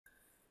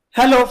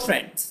Hello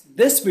friends,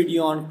 this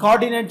video on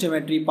coordinate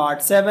geometry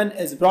part 7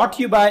 is brought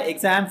to you by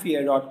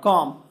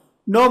examfear.com.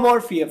 No more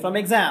fear from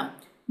exam.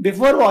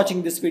 Before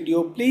watching this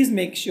video, please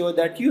make sure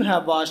that you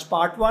have watched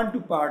part 1 to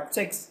part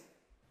 6.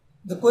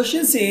 The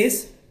question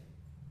says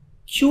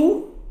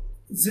Q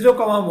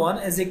 0, 1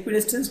 is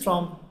equidistant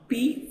from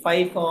P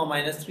 5,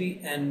 minus 3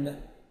 and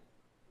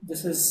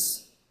this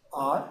is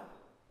R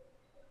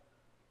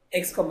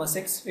x,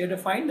 6. We have to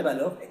find the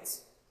value of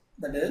x.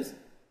 That is,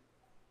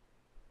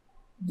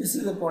 this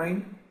is the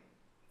point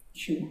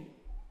Q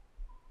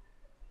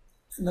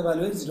and the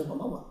value is 0,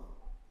 1.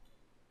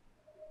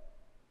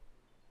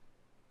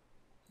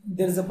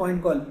 There is a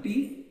point called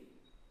P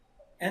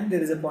and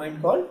there is a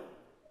point called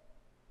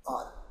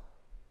R.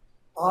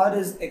 R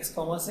is x,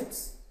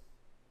 6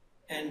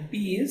 and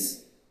P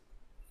is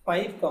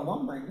 5,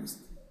 minus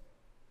 3.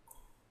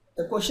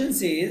 The question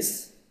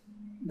says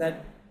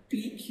that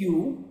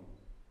PQ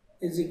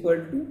is equal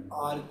to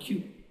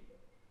RQ.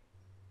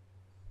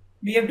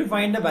 We have to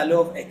find the value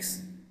of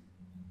x.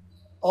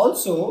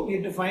 Also, we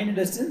have to find the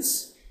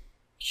distance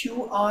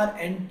QR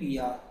and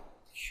PR.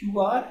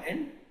 QR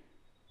and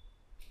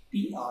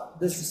PR.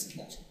 This is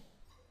distance.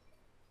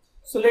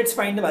 So let's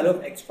find the value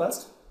of x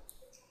first.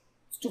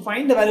 To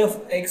find the value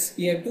of x,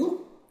 we have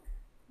to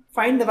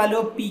find the value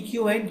of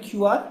PQ and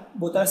QR.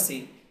 Both are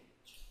same.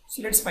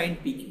 So let's find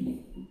PQ.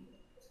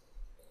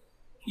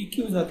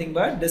 PQ is nothing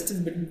but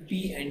distance between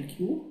P and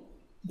Q.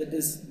 That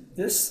is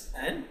this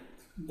and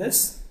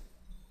this.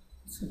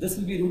 So this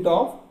will be root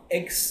of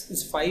x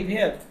is 5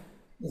 here,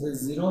 this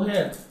is 0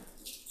 here.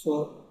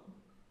 So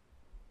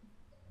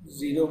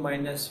 0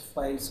 minus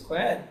 5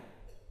 square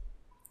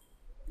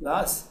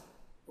plus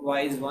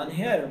y is 1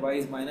 here, y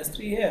is minus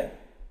 3 here.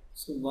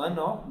 So 1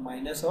 of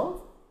minus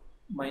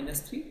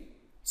 3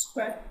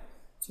 square.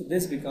 So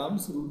this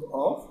becomes root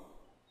of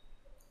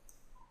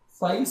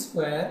 5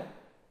 square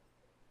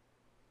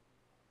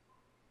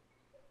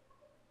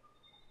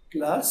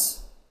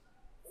plus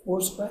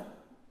 4 square.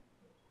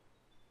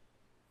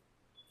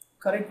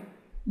 Correct.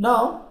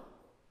 Now,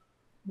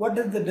 what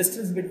is the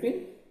distance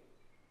between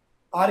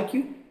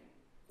RQ?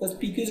 Because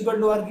PQ is equal to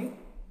RQ.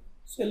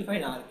 So, we'll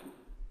find RQ.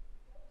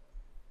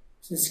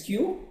 This is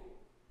Q,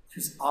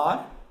 this is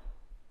R.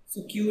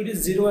 So, Q it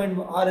is 0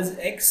 and R is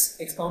x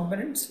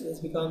component. So, this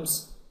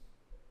becomes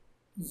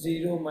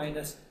 0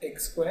 minus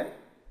x square.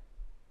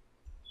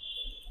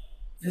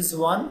 This is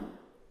 1,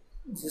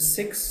 this is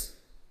 6.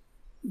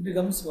 It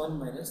becomes 1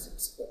 minus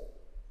x square.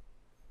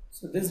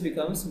 So this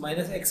becomes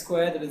minus x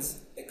square, that is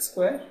x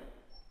square,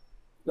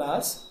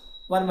 plus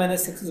 1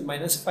 minus 6 is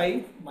minus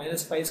 5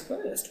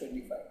 square, that is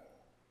 25.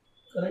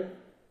 Correct?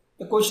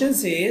 The question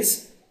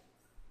says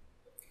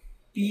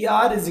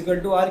PR is equal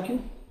to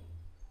RQ.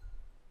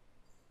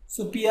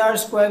 So PR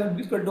square will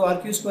be equal to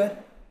RQ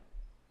square.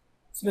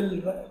 So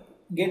we'll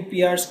get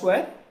PR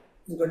square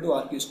is equal to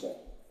RQ square.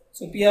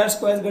 So PR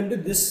square is equal to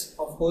this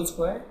of whole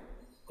square,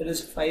 that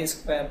is 5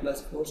 square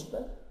plus 4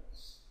 square.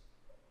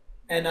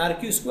 And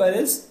RQ square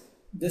is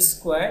this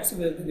square, so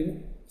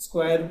the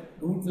square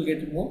root will get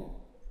removed,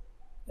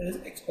 that is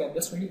x square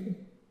plus 25.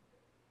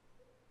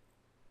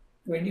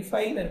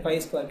 25 and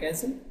 5 square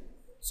cancel.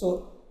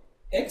 So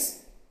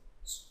x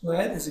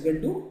square is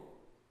equal to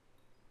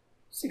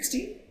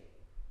 16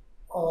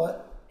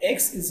 or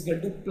x is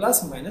equal to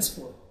plus minus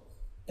 4.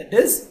 That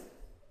is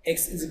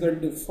x is equal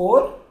to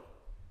 4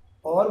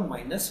 or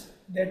minus 4.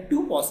 There are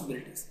two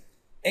possibilities.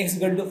 X is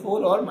equal to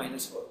 4 or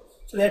minus 4.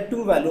 So there are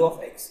two values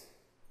of x.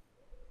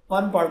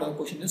 One part of the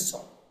question is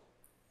solved.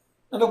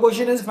 Now the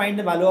question is find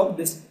the value of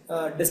this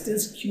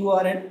distance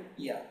QR and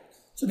PR.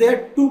 So there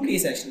are two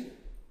cases actually.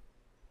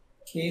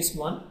 Case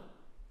 1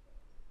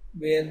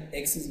 where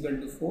x is equal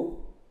to 4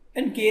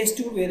 and case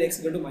 2 where x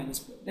is equal to minus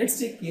 4. Let's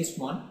take case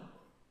 1.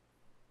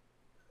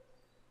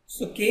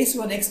 So case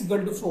 1 x is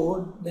equal to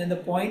 4, then the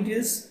point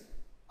is,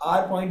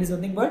 R point is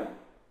nothing but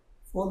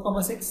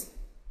 4, 6.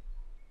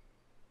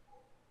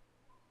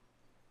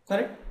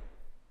 Correct?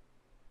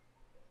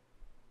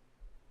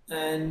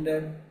 And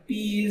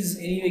P is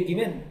anyway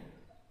given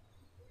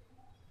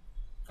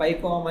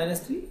 5,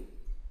 minus 3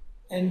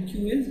 and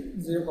Q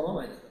is 0,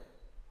 minus 1.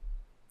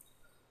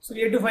 So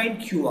we have to find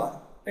QR.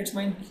 Let's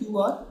find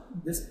QR,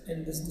 this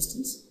and this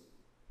distance.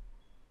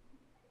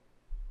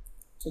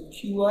 So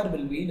QR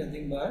will be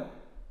nothing but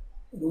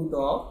root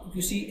of, if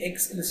you see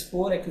x is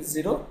 4, x is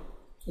 0,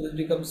 so this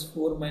becomes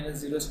 4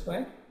 minus 0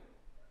 square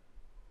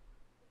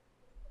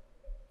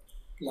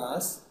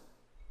plus,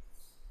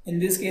 in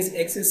this case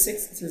x is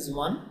 6, this is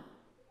 1,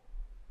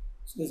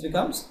 so this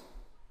becomes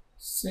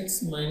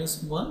 6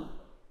 minus 1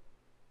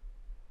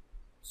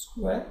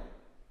 square,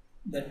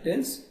 that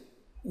is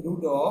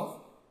root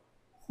of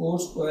 4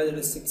 square, that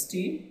is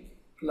 16,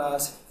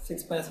 plus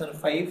 6 minus 1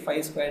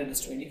 5 square, that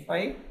is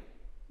 25,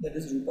 that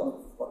is root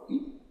of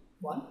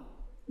 41.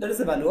 That is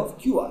the value of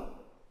QR.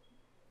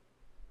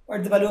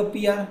 What is the value of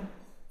PR?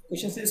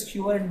 Question says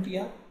QR and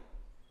PR.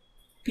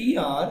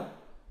 PR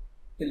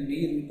will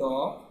be root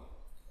of,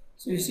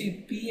 so you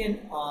see P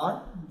and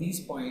R, these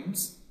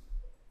points,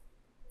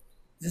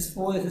 this is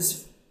 4, this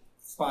is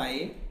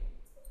 5,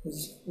 This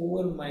is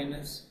 4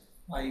 minus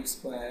 5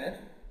 square.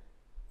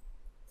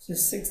 This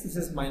is 6, this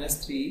is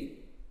minus 3.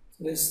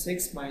 So this is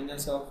 6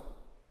 minus of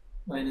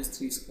minus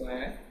 3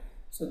 square.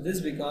 So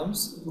this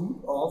becomes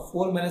root of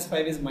 4 minus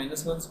 5 is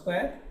minus 1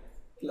 square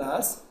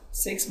plus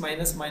 6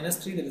 minus minus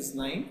 3, that is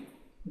 9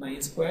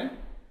 square.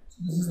 So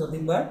this is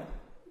nothing but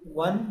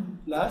 1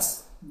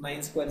 plus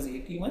 9 square is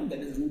 81, that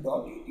is root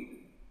of 82.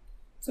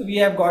 So we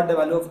have got the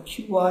value of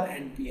QR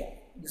and PR.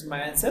 This is my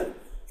answer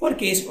for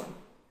case 1.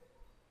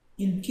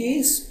 In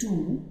case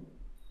 2,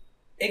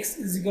 x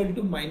is equal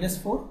to minus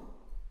 4.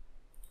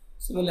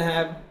 So we'll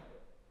have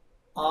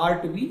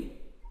R to be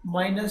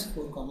minus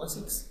 4 comma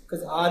 6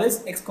 because R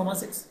is x comma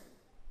 6,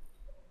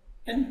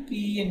 and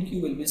P and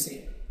Q will be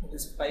same. That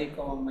is 5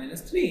 comma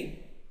minus 3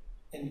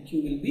 and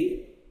Q will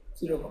be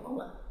 0 comma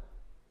 1.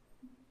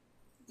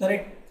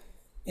 Correct?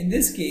 In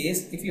this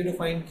case, if you have to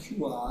find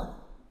QR,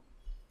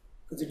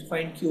 because you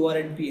find QR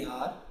and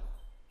PR,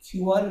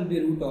 QR will be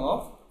root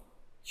of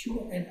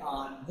Q and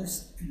R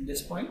in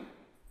this point.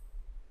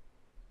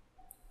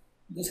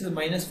 This is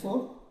minus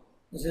 4,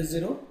 this is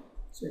 0,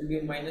 so it will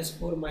be minus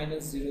 4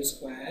 minus 0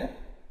 square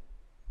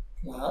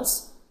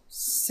plus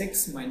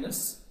 6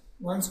 minus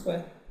 1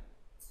 square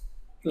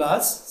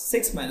plus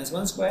 6 minus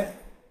 1 square,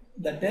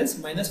 that is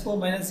minus 4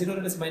 minus 0,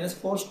 that is minus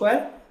 4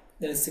 square,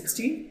 that is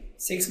 16,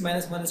 6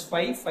 minus 1 is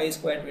 5, 5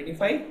 square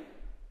 25,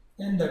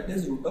 and that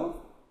is root of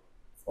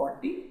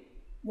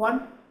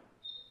 41.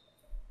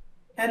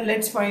 And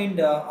let's find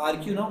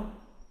RQ now.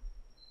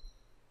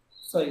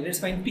 Sorry, let's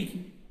find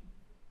PQ.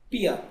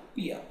 PR.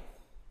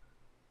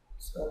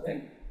 So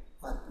then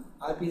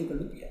RP is equal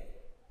to PR.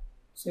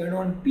 So when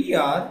on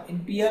PR,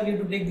 in PR we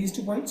have to take these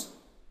 2 points.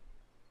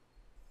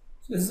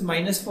 So this is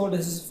minus 4,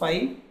 this is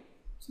 5.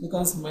 So it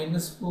becomes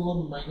minus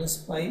 4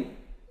 minus 5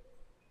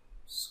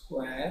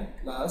 square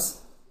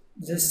plus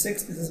this is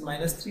 6, this is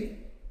minus 3.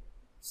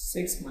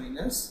 6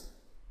 minus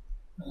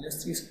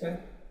 3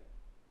 square.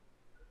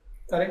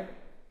 Correct?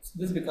 So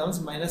this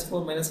becomes minus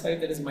 4 minus 5,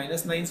 that is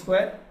minus 9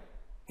 square,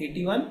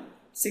 81.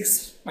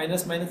 6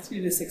 minus minus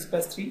 3 is 6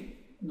 plus 3,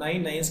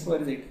 9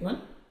 square is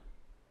 81.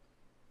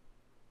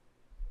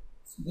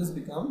 So this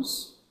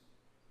becomes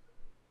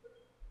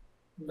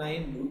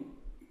 9 root,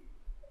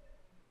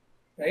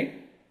 right?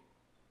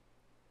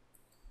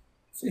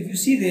 So if you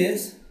see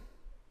this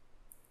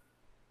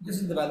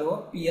is the value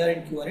of PR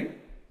and QR in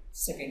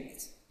second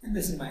case, and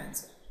this is my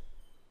answer.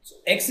 So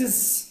x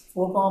is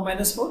 4 comma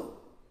minus 4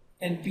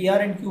 and PR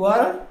and QR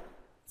are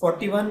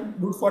 41,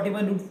 root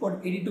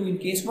 82 in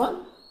case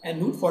 1 and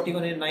root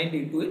 41 and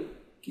 92 in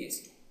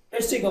case 2.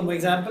 Let's take one more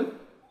example.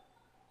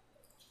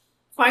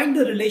 Find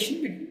the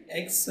relation between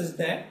x such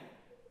that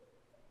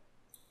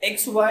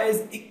xy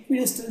is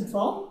equidistant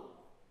from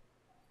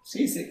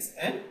 3, 6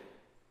 and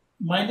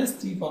minus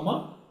 3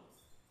 comma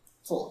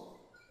 4.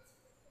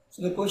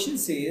 So the question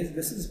says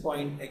this is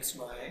point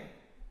xy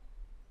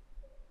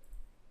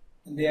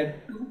and there are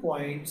 2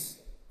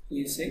 points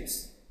 3,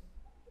 6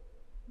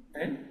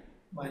 and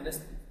minus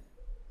 3.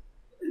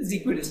 This is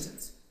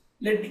equidistance.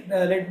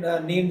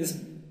 Let name this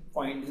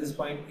point. This is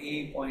point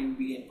A, point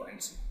B and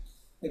point C.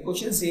 The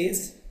question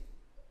says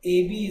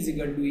AB is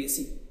equal to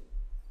AC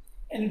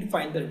and need to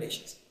find the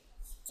relations.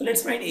 So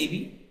let's find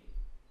AB.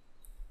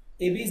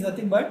 AB is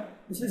nothing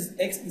but this is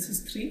x, this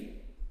is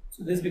 3.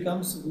 So this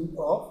becomes root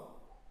of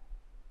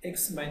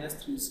x minus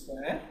 3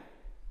 square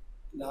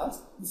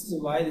plus this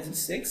is y, this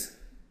is 6,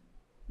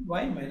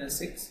 y minus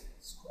 6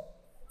 square.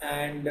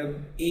 And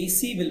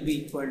AC will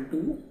be equal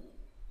to,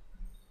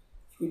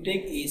 if you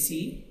take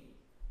AC,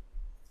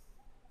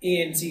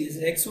 A and C, this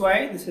is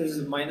xy, this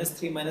is minus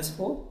 3 minus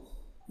 4,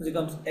 this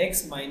becomes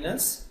x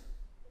minus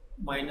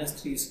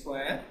 3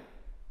 square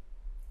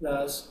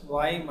plus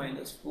y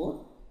minus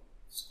 4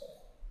 square.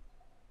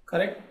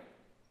 Correct?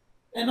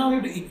 And now we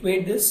have to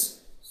equate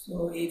this.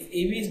 So if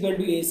AB is equal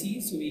to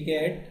AC, so we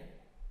get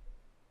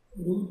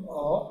root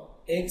of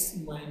x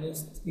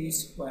minus 3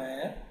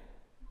 square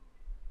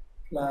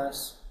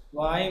plus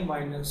y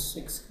minus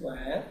 6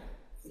 square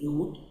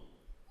root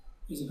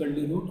is equal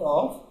to root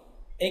of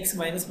x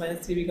minus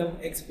 3 become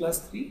x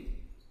plus 3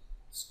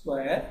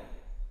 square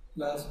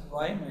plus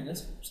y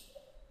minus 4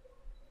 square.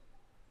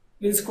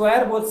 We'll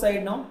square both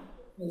sides now.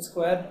 We'll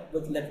square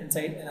both left hand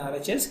side and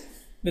RHS.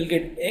 We'll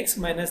get x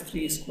minus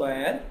 3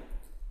 square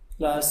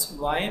plus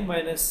y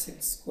minus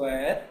 6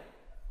 square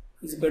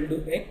is equal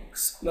to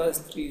x plus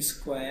 3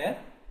 square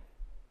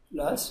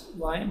plus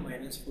y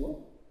minus 4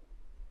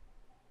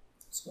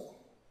 square.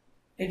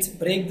 Let's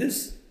break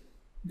this.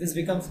 This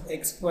becomes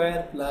x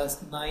square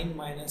plus 9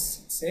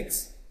 minus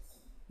 6x.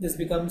 This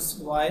becomes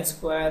y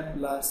square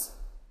plus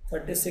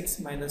 36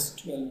 minus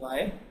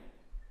 12y.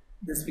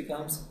 This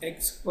becomes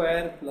x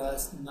square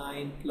plus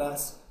 9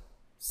 plus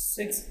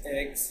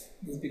 6x.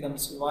 This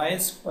becomes y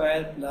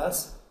square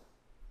plus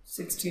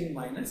 16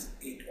 minus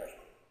 8y.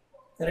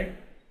 Correct?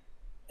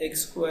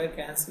 X square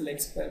cancel, 9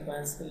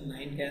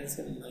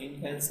 cancel,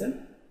 9 cancel,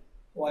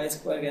 y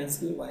square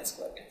cancel, y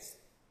square cancel.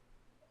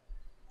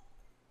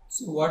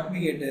 So what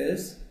we get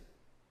is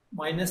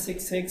minus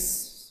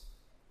 6x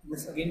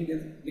This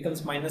again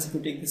becomes minus if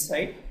you take this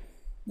side.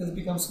 This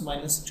becomes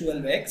minus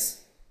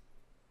 12x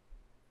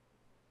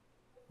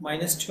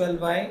minus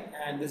 12y,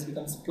 and this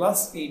becomes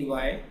plus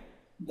 8y.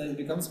 This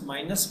becomes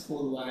minus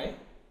 4y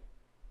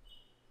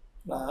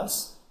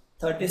plus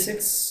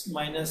 36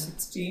 minus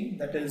 16,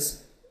 that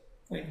is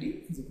 20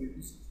 is equal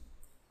to 0.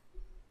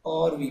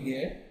 Or we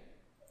get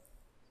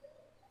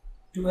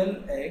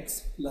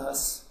 12x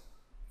plus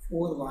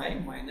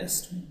 4y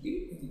minus 20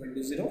 is equal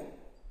to 0.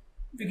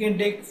 We can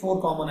take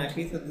 4 common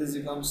actually, so this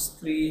becomes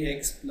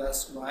 3x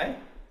plus y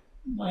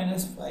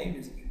minus 5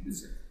 is equal to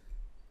 0.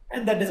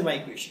 And that is my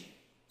equation.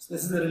 So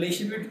this is the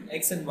relation between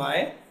x and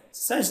y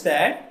such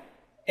that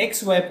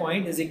xy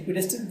point is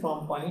equidistant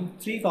from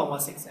point 3,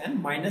 6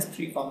 and minus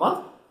 3,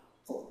 4.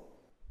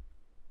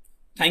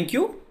 Thank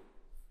you.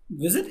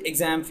 Visit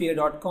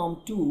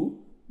examfear.com to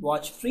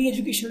watch free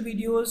educational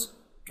videos,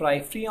 try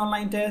free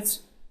online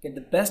tests, get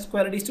the best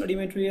quality study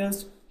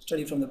materials,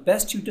 study from the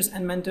best tutors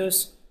and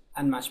mentors,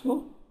 and much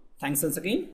more. Thanks once again.